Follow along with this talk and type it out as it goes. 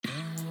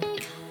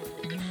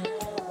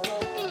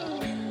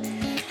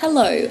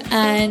Hello,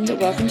 and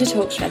welcome to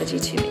Talk Strategy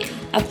to Me,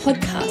 a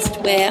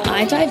podcast where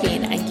I dive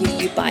in and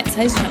give you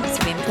bite-sized chunks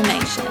of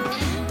information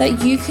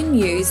that you can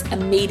use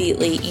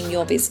immediately in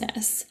your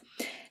business.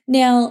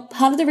 Now,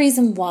 part of the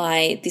reason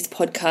why this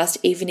podcast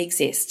even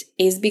exists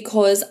is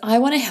because I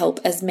want to help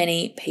as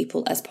many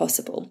people as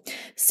possible.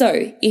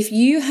 So if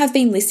you have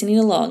been listening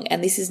along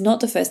and this is not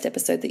the first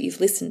episode that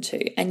you've listened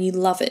to and you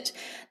love it,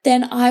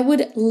 then I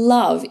would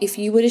love if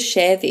you were to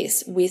share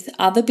this with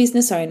other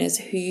business owners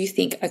who you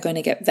think are going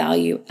to get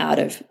value out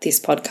of this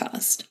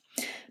podcast.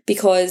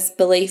 Because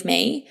believe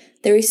me,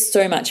 there is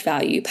so much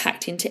value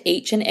packed into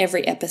each and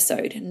every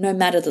episode, no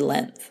matter the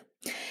length.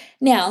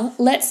 Now,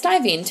 let's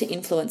dive into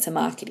influencer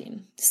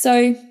marketing.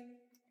 So,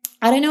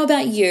 I don't know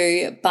about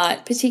you,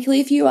 but particularly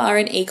if you are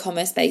an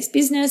e-commerce based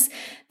business,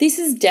 this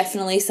is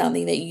definitely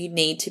something that you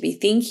need to be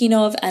thinking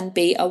of and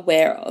be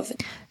aware of.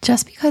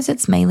 Just because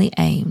it's mainly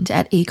aimed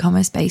at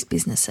e-commerce based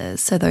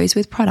businesses, so those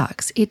with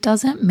products, it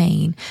doesn't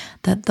mean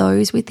that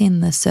those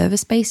within the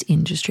service-based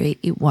industry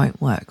it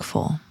won't work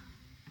for.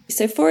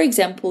 So for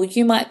example,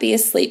 you might be a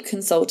sleep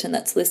consultant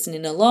that's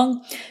listening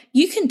along.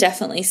 You can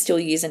definitely still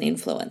use an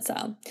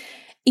influencer.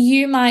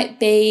 You might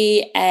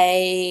be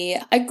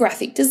a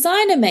graphic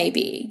designer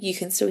maybe. You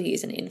can still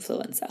use an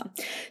influencer.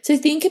 So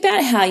think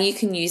about how you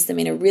can use them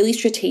in a really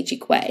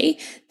strategic way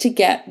to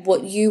get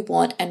what you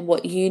want and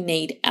what you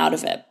need out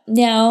of it.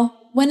 Now,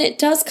 when it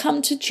does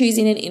come to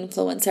choosing an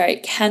influencer,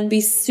 it can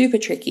be super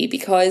tricky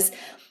because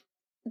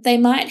they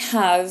might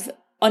have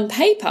on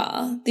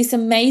paper this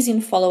amazing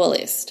follower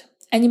list.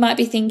 And you might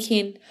be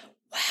thinking,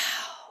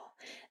 wow,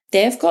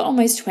 they've got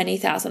almost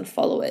 20,000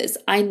 followers.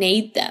 I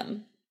need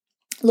them.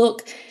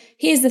 Look,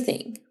 here's the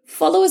thing.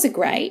 Followers are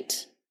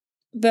great,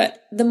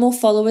 but the more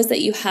followers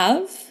that you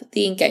have,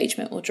 the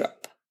engagement will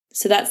drop.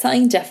 So that's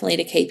something definitely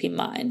to keep in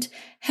mind.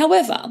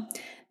 However,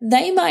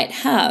 they might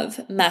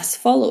have mass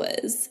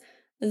followers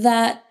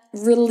that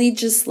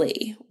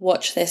religiously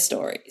watch their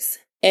stories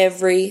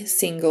every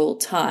single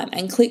time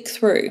and click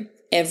through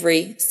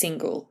every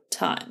single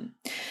time.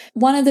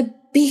 One of the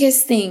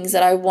biggest things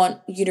that I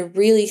want you to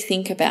really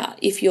think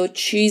about if you're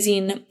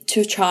choosing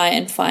to try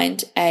and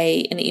find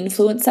an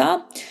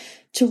influencer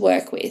to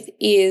work with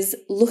is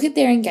look at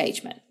their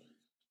engagement.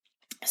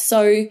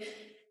 So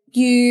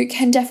you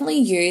can definitely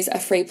use a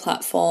free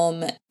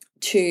platform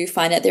to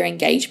find out their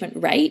engagement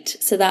rate.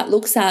 So that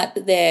looks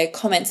at their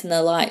comments and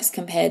their likes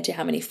compared to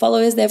how many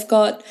followers they've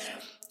got.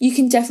 You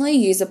can definitely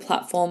use a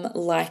platform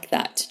like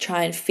that to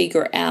try and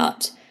figure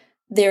out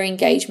their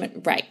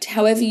engagement rate.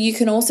 However, you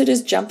can also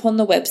just jump on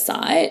the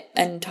website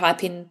and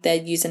type in their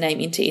username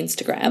into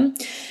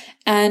Instagram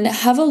and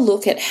have a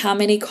look at how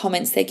many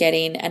comments they're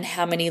getting and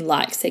how many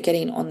likes they're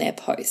getting on their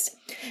post.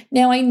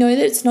 Now, I know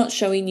that it's not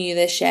showing you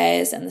their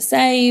shares and the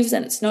saves,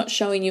 and it's not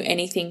showing you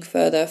anything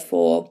further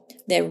for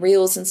their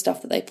reels and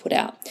stuff that they put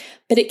out,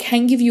 but it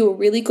can give you a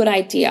really good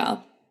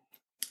idea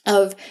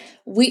of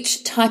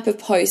which type of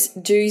posts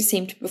do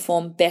seem to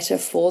perform better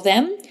for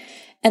them.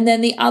 And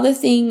then the other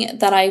thing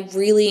that I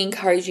really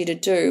encourage you to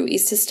do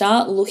is to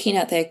start looking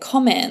at their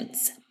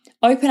comments,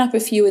 open up a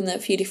few in the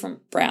few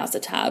different browser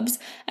tabs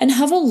and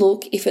have a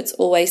look if it's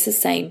always the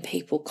same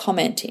people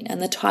commenting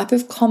and the type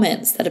of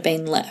comments that are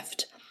being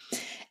left.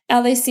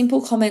 Are they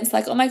simple comments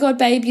like, oh my God,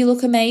 babe, you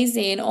look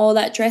amazing, or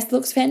that dress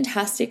looks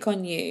fantastic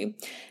on you?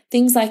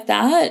 Things like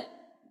that.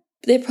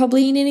 They're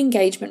probably in an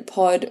engagement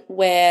pod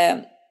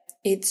where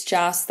it's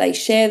just they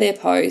share their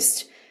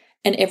post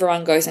and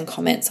everyone goes and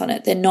comments on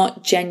it. They're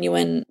not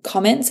genuine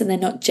comments and they're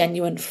not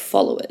genuine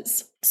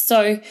followers.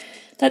 So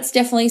that's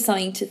definitely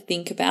something to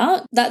think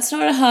about. That's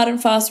not a hard and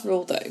fast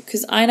rule though,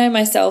 because I know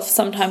myself,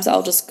 sometimes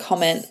I'll just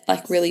comment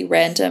like really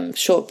random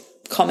short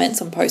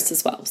comments on posts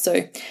as well.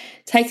 So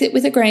take it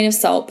with a grain of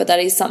salt, but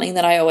that is something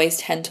that I always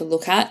tend to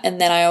look at.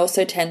 And then I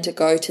also tend to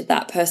go to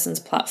that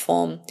person's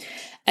platform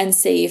and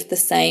see if the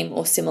same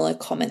or similar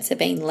comments are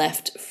being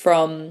left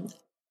from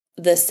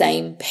the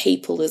same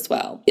people as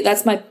well.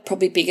 That's my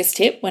probably biggest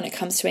tip when it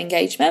comes to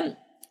engagement.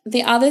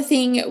 The other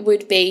thing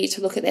would be to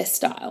look at their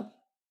style.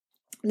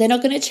 They're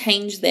not going to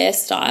change their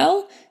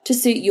style to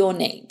suit your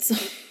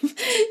needs.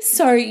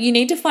 So you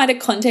need to find a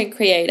content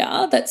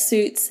creator that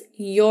suits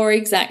your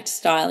exact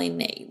styling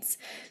needs.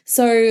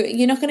 So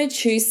you're not going to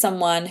choose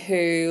someone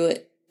who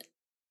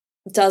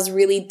does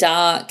really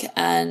dark,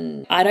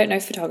 and I don't know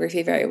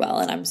photography very well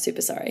and I'm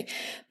super sorry,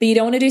 but you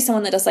don't want to do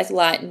someone that does like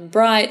light and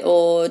bright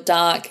or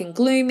dark and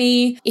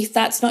gloomy if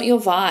that's not your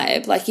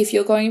vibe. Like if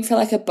you're going for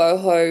like a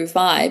boho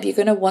vibe, you're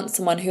going to want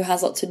someone who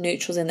has lots of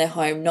neutrals in their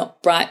home,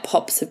 not bright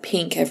pops of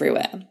pink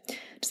everywhere.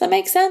 Does that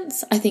make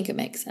sense? I think it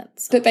makes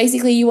sense. But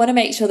basically you want to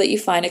make sure that you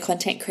find a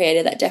content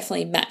creator that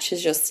definitely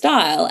matches your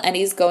style and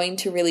is going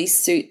to really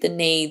suit the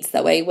needs.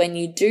 That way when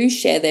you do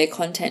share their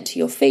content to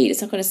your feed,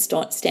 it's not going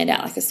to stand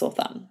out like a sore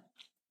thumb.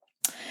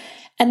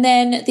 And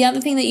then the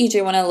other thing that you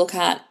do want to look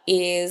at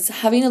is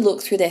having a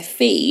look through their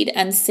feed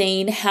and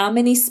seeing how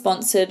many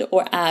sponsored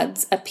or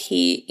ads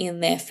appear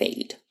in their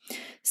feed.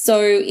 So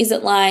is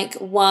it like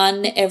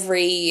one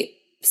every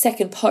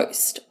second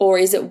post, or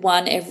is it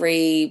one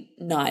every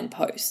 9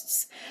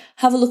 posts?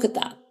 Have a look at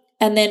that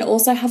And then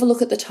also have a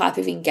look at the type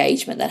of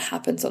engagement that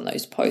happens on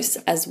those posts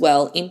as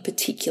well, in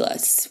particular,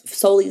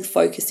 solely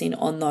focusing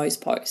on those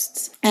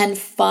posts. And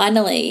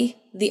finally,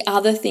 the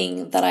other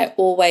thing that I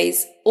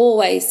always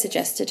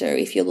suggest to do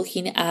if you're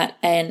looking at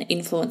an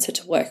influencer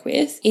to work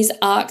with is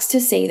ask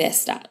to see their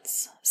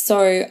stats.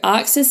 So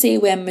ask to see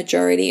where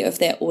majority of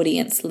their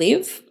audience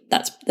live.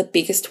 That's the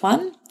biggest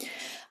one.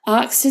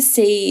 Ask to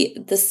see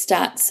the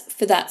stats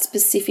for that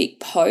specific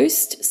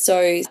post.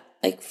 So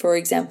like, for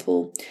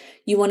example,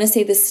 you want to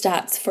see the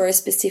stats for a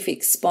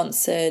specific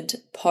sponsored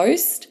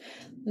post,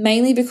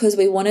 mainly because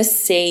we want to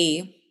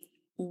see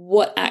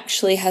what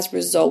actually has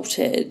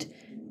resulted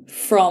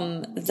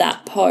from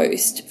that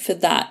post for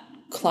that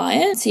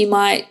client. So you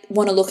might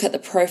want to look at the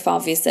profile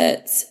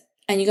visits,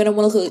 and you're going to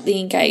want to look at the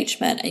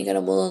engagement, and you're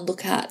going to want to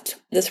look at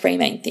the three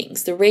main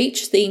things: the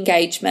reach, the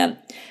engagement,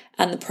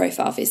 and the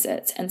profile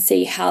visits, and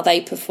see how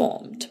they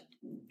performed.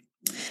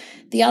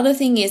 The other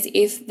thing is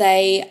if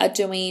they are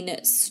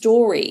doing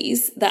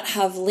stories that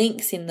have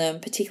links in them,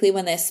 particularly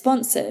when they're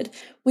sponsored,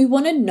 we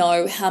want to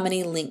know how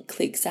many link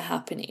clicks are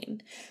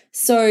happening.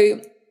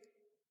 So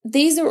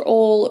these are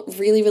all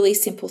really, really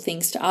simple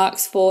things to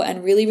ask for,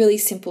 and really, really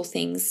simple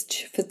things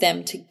for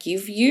them to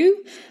give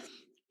you.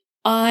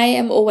 I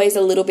am always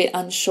a little bit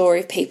unsure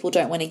if people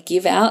don't want to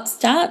give out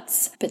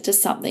stats, but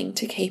just something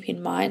to keep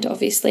in mind,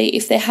 obviously.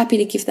 If they're happy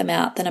to give them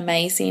out, then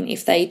amazing.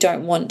 If they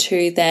don't want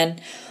to,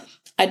 then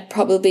I'd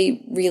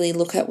probably really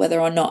look at whether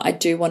or not I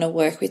do want to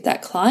work with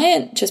that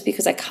client, just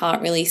because I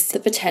can't really see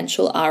the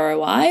potential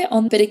ROI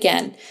on. But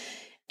again,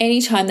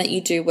 anytime that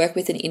you do work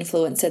with an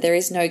influencer, there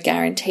is no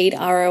guaranteed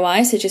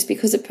ROI. So just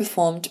because it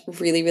performed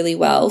really, really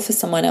well for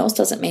someone else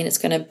doesn't mean it's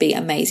going to be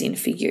amazing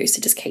for you.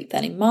 So just keep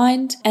that in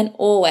mind. And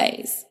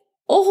always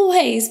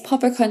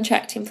pop a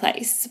contract in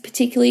place,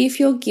 particularly if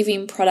you're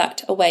giving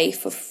product away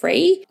for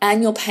free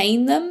and you're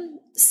paying them.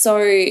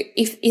 So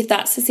if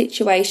that's the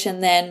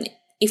situation, then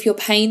if you're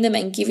paying them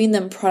and giving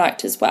them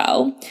product as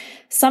well,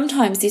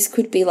 sometimes this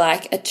could be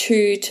like a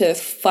 $2,000 to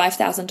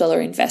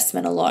 $5,000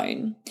 investment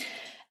alone.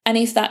 And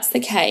if that's the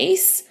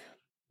case,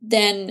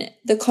 then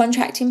the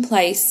contract in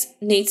place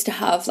needs to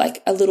have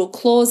like a little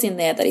clause in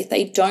there that if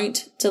they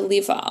don't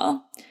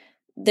deliver,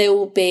 there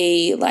will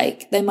be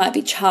they might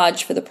be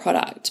charged for the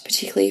product,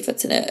 particularly if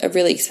it's a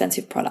really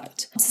expensive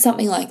product,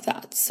 something like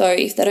that. So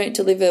if they don't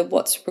deliver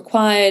what's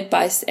required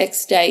by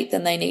X date,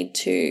 then they need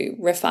to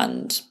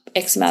refund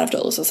X amount of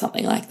dollars or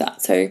something like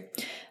that. So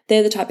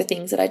they're the type of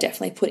things that I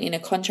definitely put in a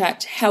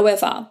contract.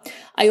 However,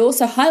 I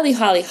also highly,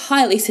 highly,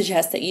 highly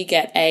suggest that you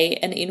get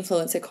an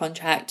influencer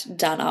contract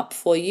done up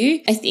for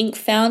you. I think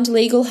Found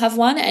Legal have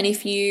one, and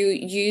if you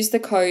use the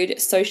code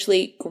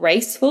Socially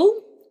Graceful,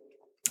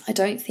 I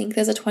don't think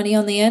there's a 20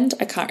 on the end.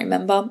 I can't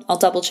remember. I'll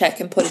double check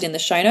and put it in the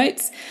show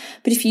notes.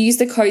 But if you use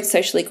the code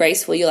Socially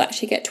Graceful, you'll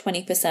actually get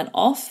 20%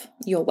 off.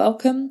 You're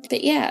welcome.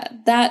 But yeah,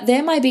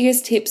 they're my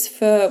biggest tips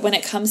for when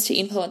it comes to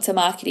influencer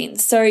marketing.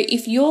 So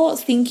if you're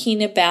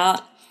thinking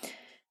about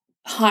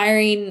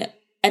hiring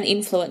an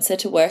influencer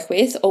to work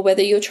with, or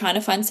whether you're trying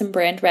to find some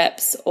brand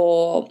reps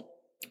or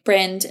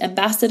brand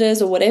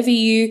ambassadors or whatever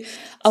you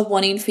are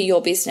wanting for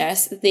your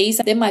business,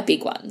 they're my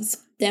big ones.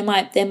 They're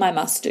my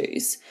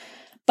must-dos.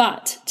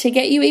 But to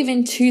get you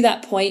even to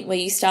that point where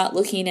you start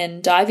looking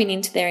and diving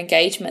into their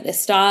engagement, their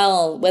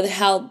style,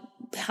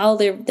 how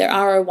their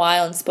ROI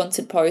on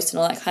sponsored posts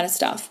and all that kind of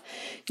stuff,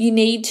 you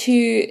need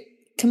to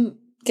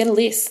get a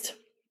list.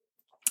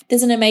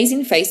 There's an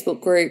amazing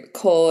Facebook group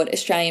called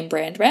Australian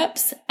Brand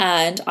Reps,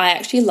 and I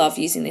actually love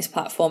using this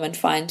platform and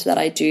find that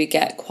I do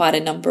get quite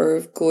a number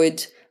of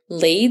good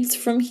leads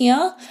from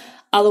here.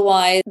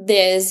 Otherwise,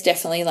 there's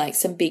definitely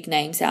some big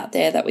names out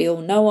there that we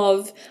all know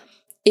of.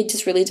 It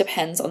just really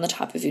depends on the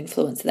type of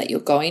influencer that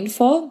you're going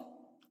for.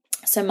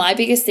 So my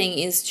biggest thing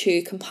is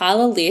to compile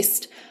a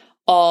list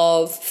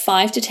of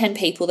 5 to 10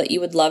 people that you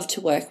would love to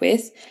work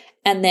with,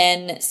 and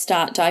then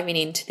start diving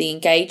into the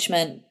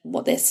engagement,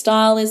 what their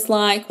style is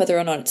like, whether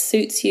or not it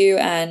suits you,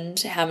 and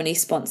how many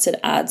sponsored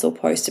ads or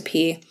posts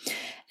appear.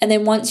 And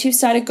then once you've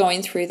started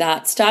going through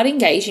that, start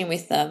engaging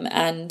with them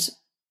and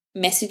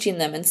messaging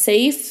them and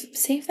see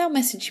if they'll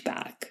message you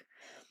back.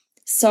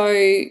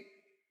 So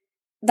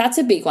that's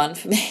a big one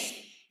for me.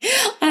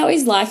 I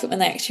always like it when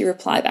they actually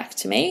reply back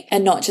to me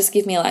and not just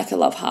give me a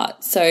love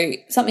heart. So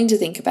something to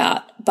think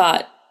about.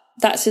 But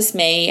that's just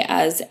me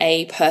as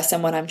a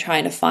person when I'm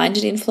trying to find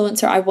an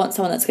influencer. I want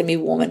someone that's going to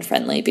be warm and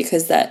friendly,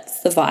 because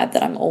that's the vibe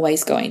that I'm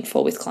always going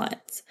for with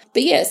clients.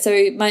 But yeah,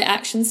 so my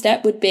action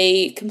step would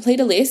be complete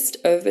a list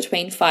of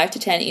between 5 to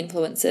 10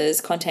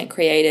 influencers, content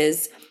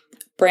creators,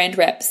 brand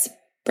reps,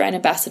 brand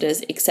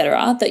ambassadors,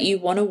 etc. that you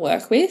want to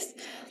work with.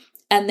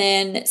 And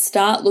then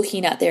start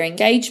looking at their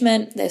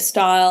engagement, their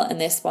style, and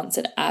their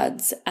sponsored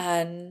ads.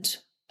 And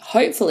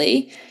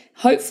hopefully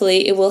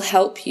it will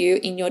help you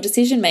in your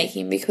decision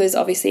making, because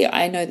obviously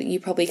I know that you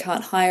probably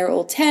can't hire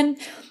all 10.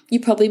 You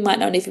probably might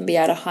not even be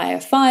able to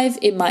hire 5.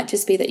 It might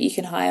just be that you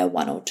can hire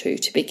 1 or 2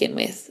 to begin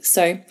with.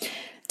 So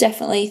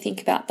definitely think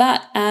about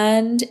that.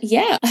 And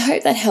yeah, I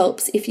hope that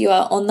helps if you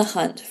are on the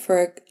hunt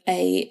for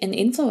an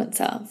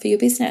influencer for your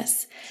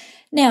business.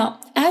 Now,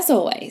 as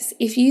always,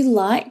 if you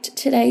liked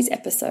today's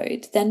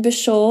episode, then be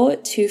sure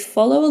to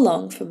follow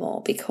along for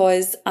more,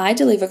 because I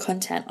deliver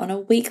content on a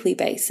weekly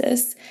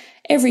basis.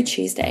 Every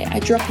Tuesday, I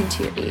drop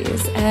into your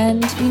ears,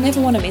 and you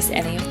never want to miss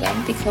any of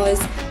them,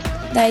 because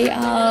they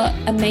are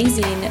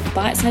amazing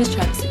bite-sized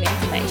chunks of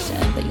information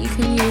that you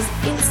can use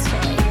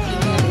instantly